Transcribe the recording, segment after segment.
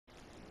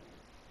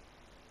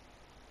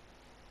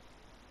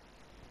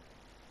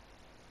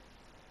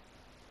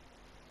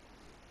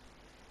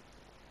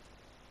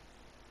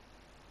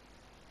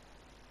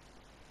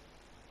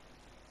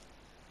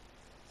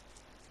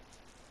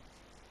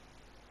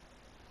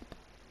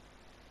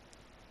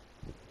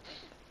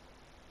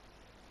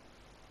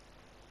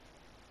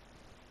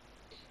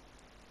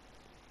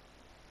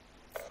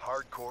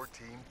Hardcore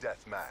team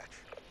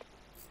deathmatch.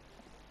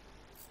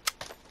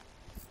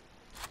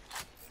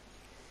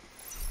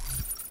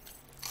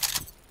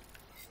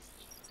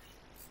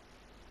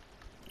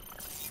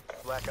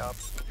 Black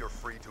Ops, you're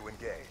free to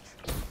engage.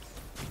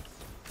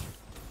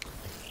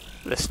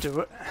 Let's do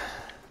it.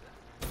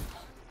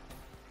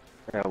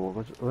 Yeah,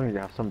 well, we need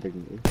to have some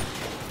dignity.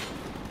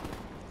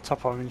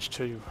 Top orange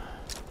 2.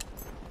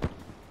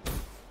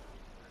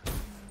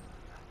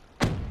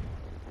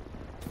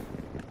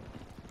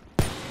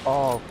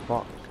 Oh,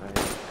 fuck.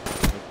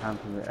 They're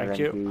camping the Thank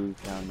you.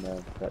 LMGs down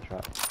the dirt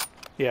track.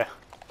 Yeah.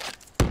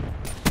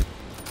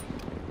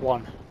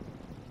 1.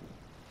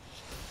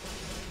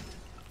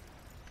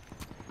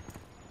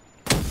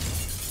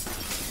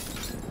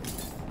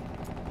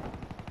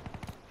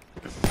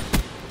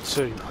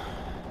 Two.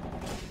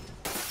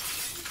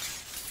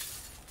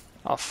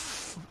 Oh,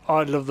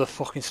 I love the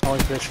fucking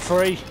snipers.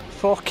 3.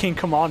 Fucking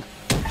come on.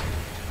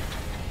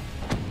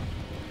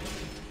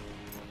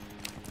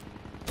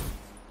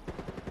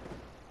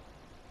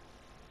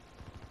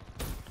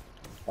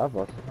 I've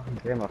lost a fucking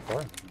game of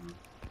phone.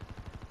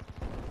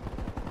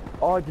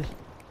 Oh, I just.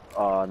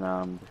 Oh, no,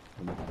 I'm just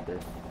gonna do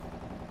this.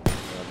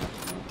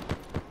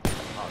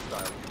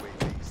 Hostile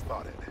UAV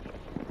spotted.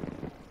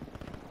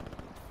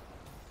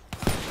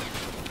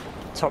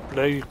 Top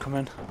blue, come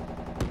in.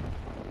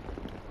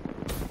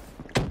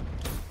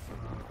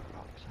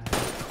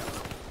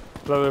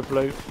 Lower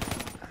blue.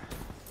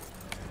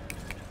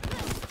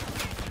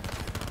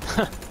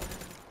 There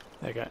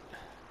you go.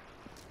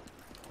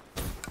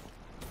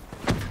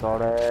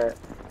 Got it.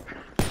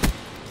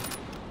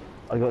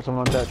 I got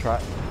someone on dirt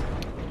track.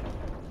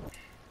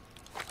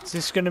 Is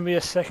this going to be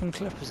a second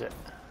clip, is it?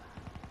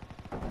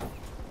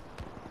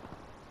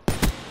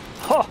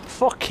 Oh,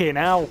 fucking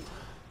hell.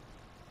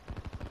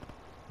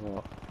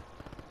 What?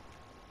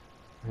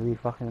 Who are you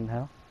fucking in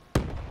hell?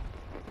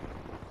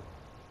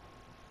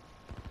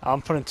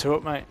 I'm putting 2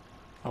 up, mate.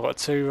 I've got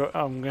 2.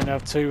 I'm going to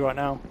have 2 right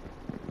now.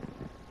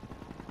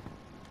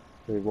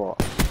 Do what?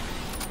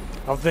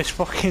 Of this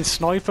fucking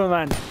sniper,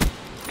 man.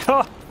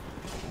 God.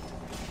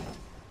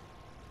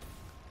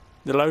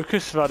 The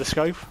locust without a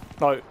scope.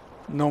 Like,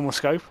 normal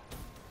scope.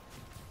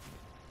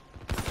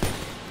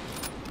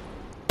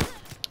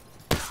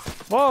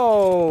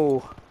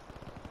 Whoa!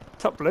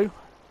 Top blue.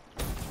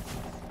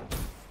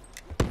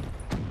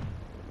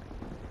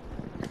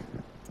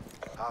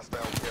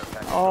 Hostile care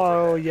package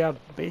Oh, overhead. yeah,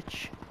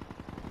 bitch.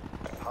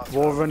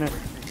 Hostile Wall runner.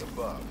 UAV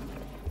above.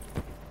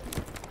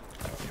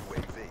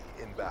 UAV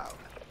inbound.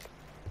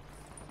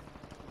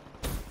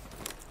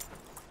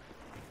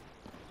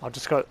 I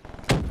just got.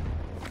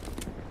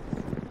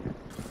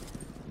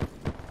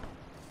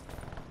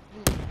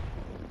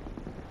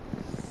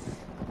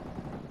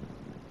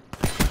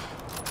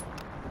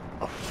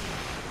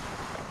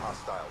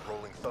 Hostile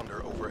rolling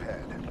thunder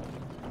overhead.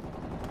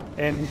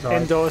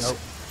 Indoors. Nope.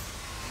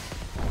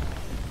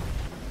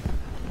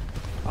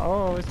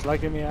 Oh, it's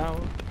lagging me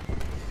out.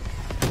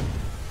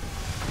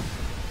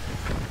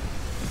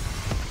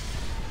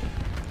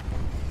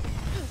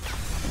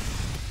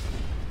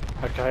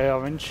 Okay,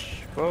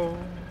 orange. Whoa.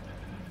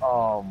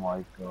 Oh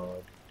my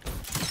god.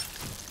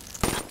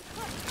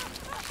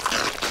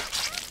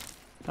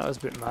 That was a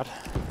bit mad.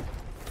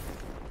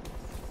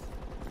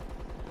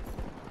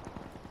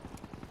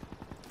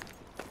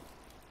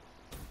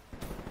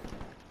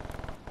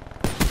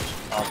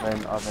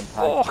 I've been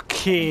tagged.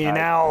 Fucking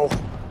hell.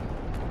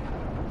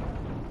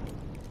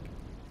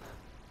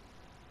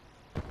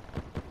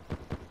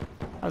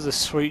 That was a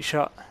sweet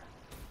shot.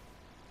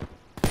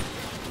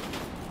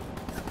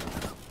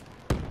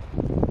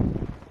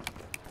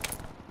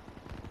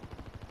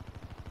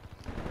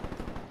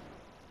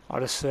 I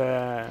just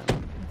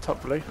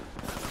top blue.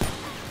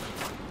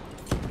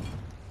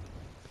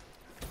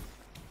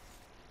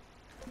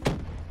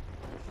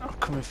 I'm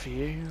coming for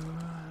you.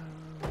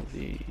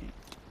 The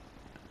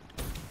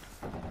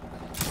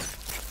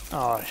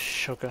oh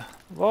sugar.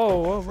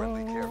 Whoa, whoa,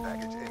 Friendly care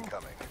package whoa.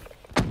 incoming.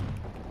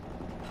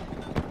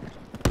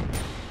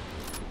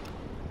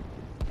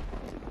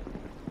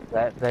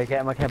 They're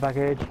getting my care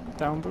package.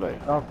 Down blue.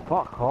 Oh,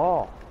 fuck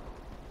off.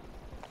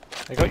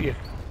 They got you.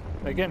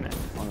 They're getting it.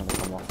 I'm gonna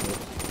come off this.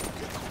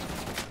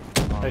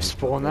 They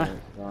spawn there.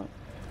 Right.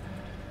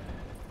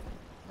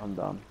 I'm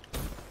done.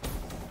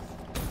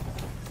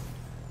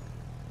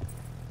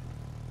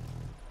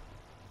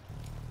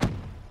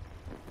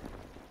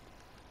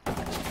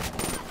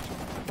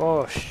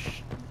 Oh,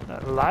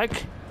 lag?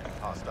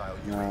 Hostile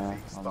No, UAV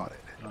spotted.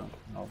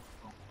 No.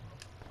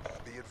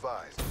 Be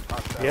advised.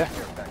 Hostile Yeah.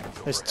 care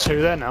package There's overhead.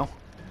 2 there now.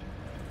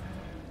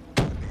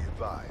 Be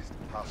advised.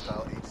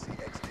 Hostile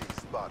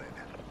HCXD spotted.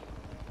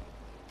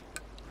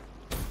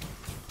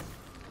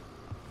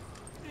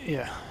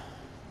 Yeah.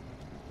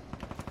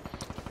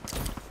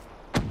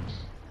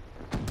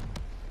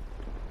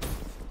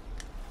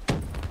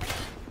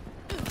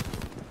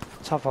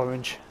 Top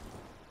orange.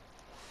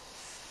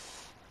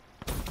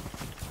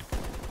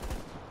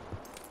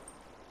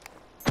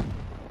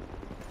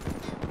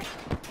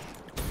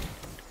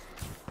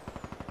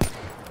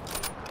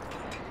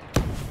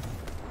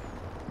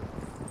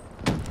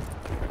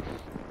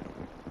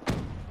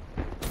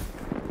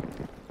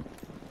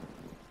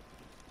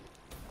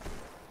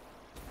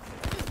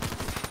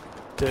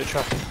 dirt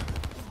track.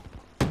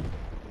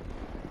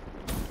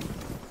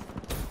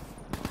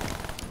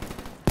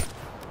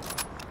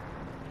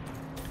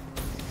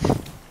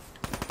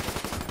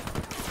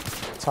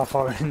 Top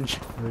orange.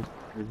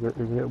 Is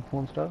it a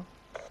porn star?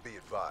 Be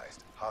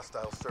advised,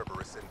 hostile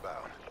Cerberus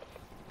inbound.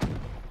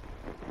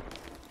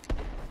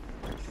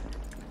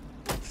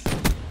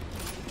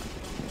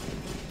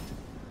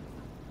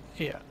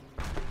 Yeah.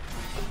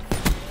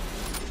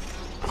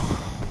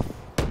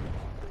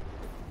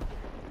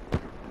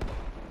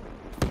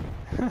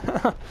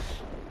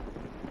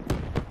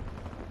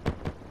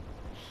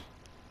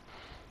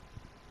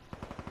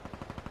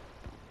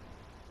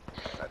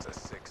 That's a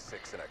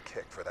 6-6 and a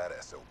kick for that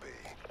SOB.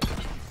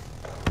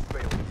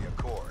 Failing the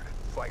Accord.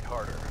 Fight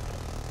harder.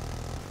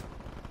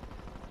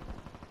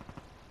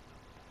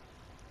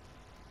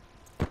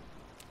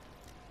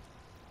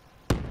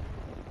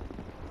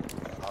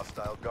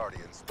 Hostile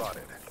Guardian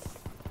spotted.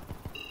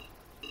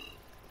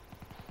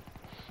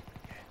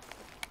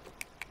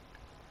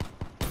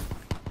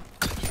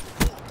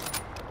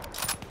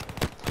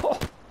 Oh.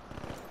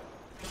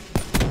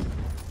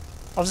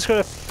 I was just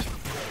gonna.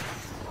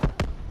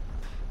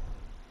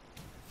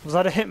 Was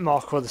that a hit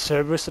mark or the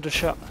Cerberus that a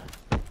shot?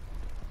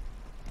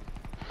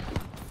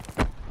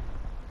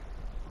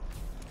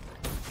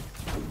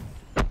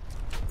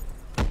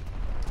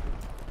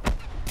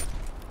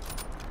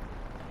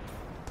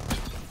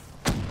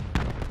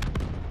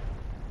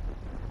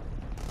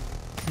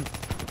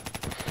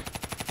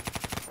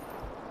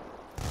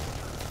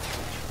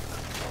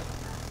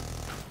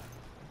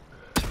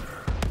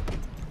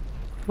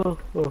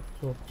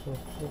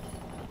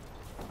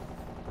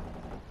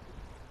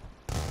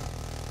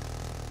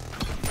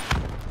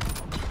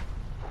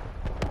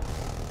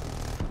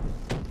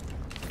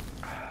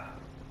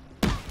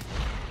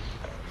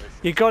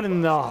 You got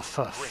him there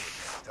for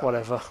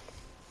whatever.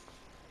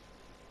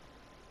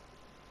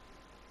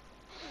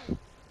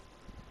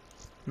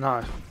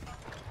 No.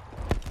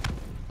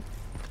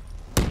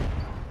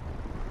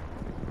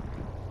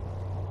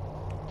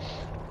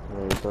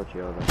 Very dodgy,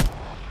 are they?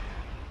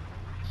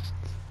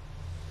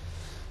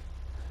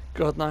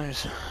 God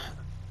knows.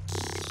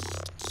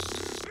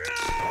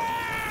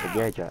 But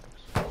yeah, Jax.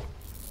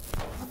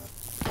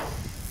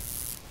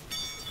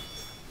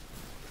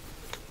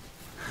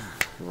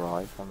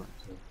 Right, I'm not.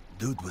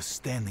 Dude was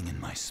standing in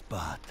my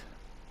spot.